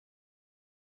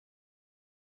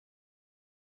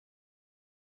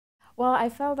Well, I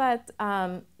felt that,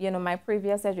 my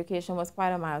previous education was quite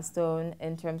a milestone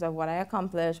in terms of what I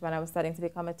accomplished when I was studying to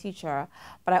become a teacher.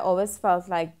 But I always felt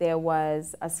like there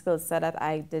was a skill set that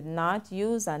I did not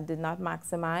use and did not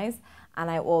maximize. And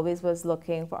I always was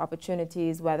looking for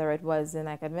opportunities, whether it was in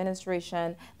like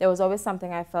administration. There was always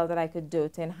something I felt that I could do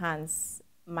to enhance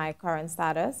my current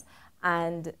status.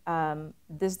 And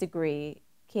this degree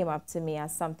came up to me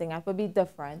as something that would be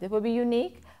different. It would be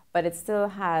unique, but it still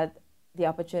had the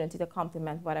opportunity to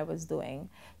complement what I was doing.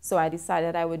 So I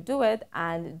decided I would do it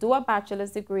and do a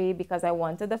bachelor's degree because I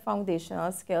wanted the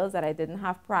foundational skills that I didn't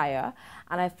have prior.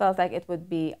 And I felt like it would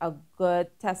be a good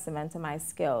testament to my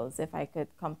skills if I could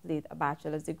complete a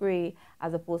bachelor's degree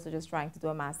as opposed to just trying to do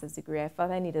a master's degree. I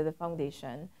felt I needed a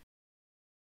foundation